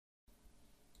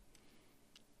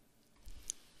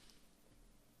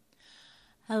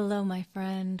Hello, my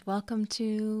friend. Welcome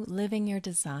to Living Your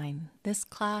Design. This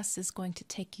class is going to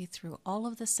take you through all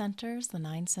of the centers, the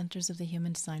 9 centers of the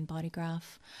Human Design Body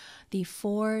Graph, the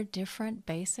 4 different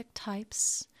basic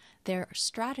types, their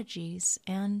strategies,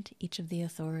 and each of the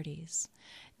authorities.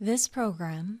 This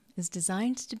program is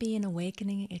designed to be an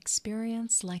awakening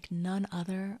experience like none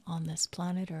other on this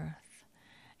planet Earth,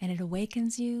 and it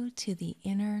awakens you to the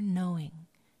inner knowing,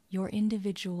 your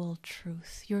individual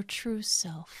truth, your true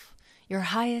self, your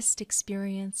highest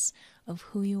experience of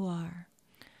who you are.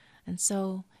 And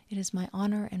so it is my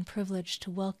honor and privilege to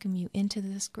welcome you into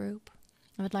this group.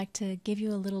 I would like to give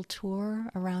you a little tour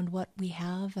around what we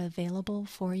have available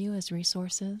for you as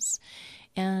resources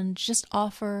and just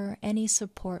offer any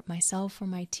support myself or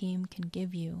my team can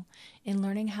give you in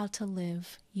learning how to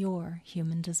live your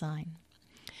human design.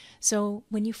 So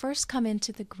when you first come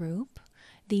into the group,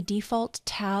 the default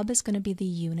tab is going to be the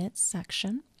units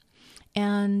section.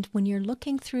 And when you're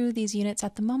looking through these units,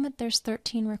 at the moment there's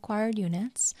 13 required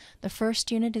units. The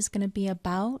first unit is going to be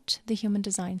about the human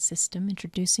design system,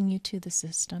 introducing you to the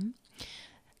system.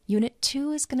 Unit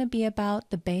 2 is going to be about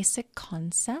the basic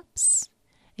concepts.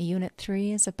 Unit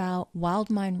 3 is about wild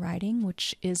mind writing,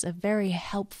 which is a very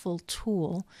helpful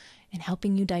tool in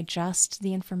helping you digest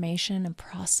the information and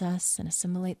process and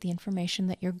assimilate the information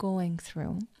that you're going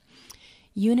through.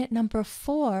 Unit number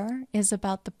 4 is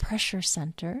about the pressure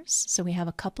centers. So we have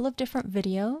a couple of different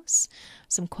videos,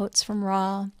 some quotes from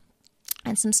Ra,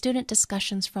 and some student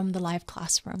discussions from the live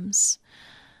classrooms.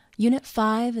 Unit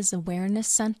 5 is awareness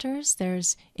centers.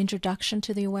 There's introduction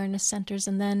to the awareness centers,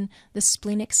 and then the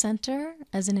splenic center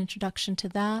as an introduction to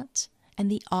that, and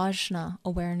the Ajna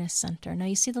Awareness Center. Now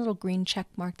you see the little green check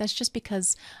mark. That's just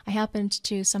because I happened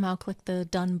to somehow click the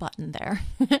done button there.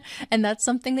 And that's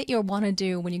something that you'll want to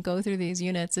do when you go through these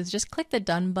units is just click the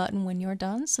done button when you're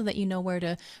done so that you know where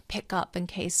to pick up in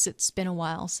case it's been a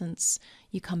while since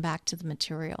you come back to the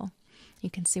material. You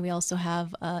can see we also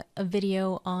have a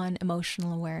video on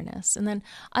emotional awareness. And then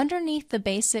underneath the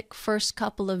basic first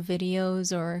couple of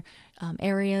videos or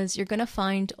areas, you're going to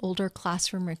find older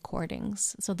classroom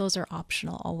recordings. So those are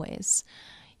optional always.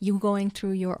 You going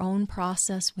through your own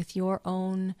process with your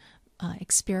own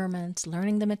experiment,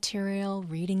 learning the material,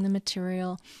 reading the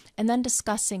material, and then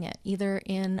discussing it either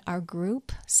in our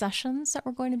group sessions that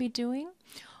we're going to be doing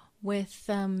with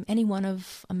any one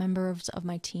of a member of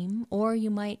my team, or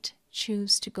you might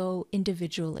choose to go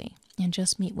individually and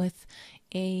just meet with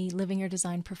a Living Your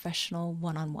Design professional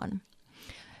one-on-one.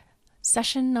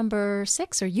 Session number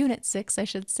 6, or unit 6, I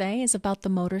should say, is about the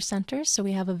motor centers. So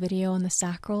we have a video on the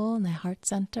sacral and the heart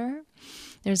center.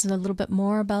 There's a little bit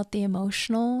more about the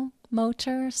emotional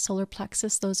motor, solar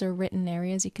plexus. Those are written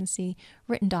areas. You can see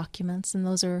written documents, and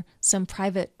those are some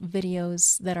private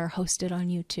videos that are hosted on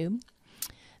YouTube.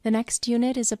 The next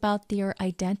unit is about your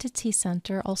identity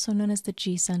center, also known as the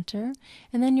G center,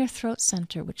 and then your throat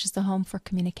center, which is the home for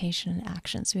communication and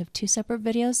action. So we have 2 separate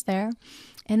videos there,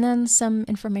 and then some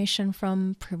information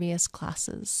from previous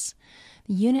classes.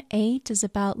 Unit 8 is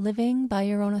about living by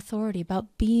your own authority,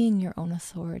 about being your own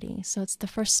authority. So it's the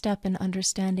first step in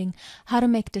understanding how to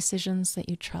make decisions that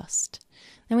you trust.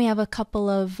 Then we have a couple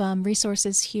of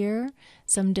resources here,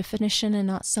 some definition and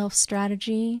not self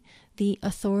strategy, the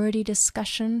authority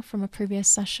discussion from a previous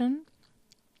session.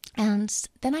 And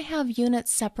then I have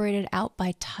units separated out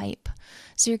by type.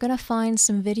 So you're going to find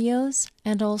some videos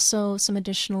and also some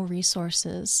additional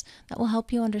resources that will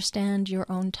help you understand your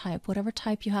own type, whatever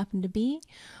type you happen to be,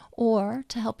 or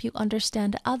to help you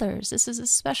understand others. This is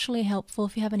especially helpful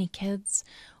if you have any kids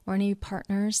or any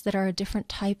partners that are a different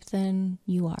type than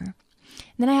you are.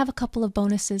 And then I have a couple of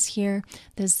bonuses here.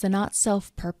 There's the not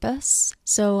self purpose.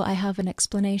 So I have an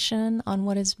explanation on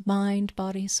what is mind,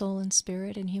 body, soul, and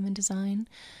spirit in human design,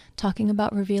 talking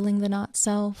about revealing the not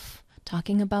self,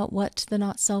 talking about what the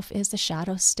not self is, the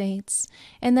shadow states,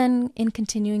 and then in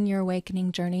continuing your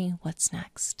awakening journey, what's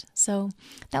next. So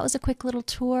that was a quick little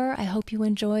tour. I hope you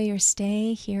enjoy your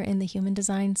stay here in the Human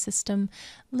Design System,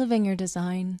 Living Your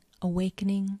Design,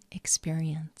 Awakening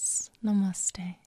Experience. Namaste.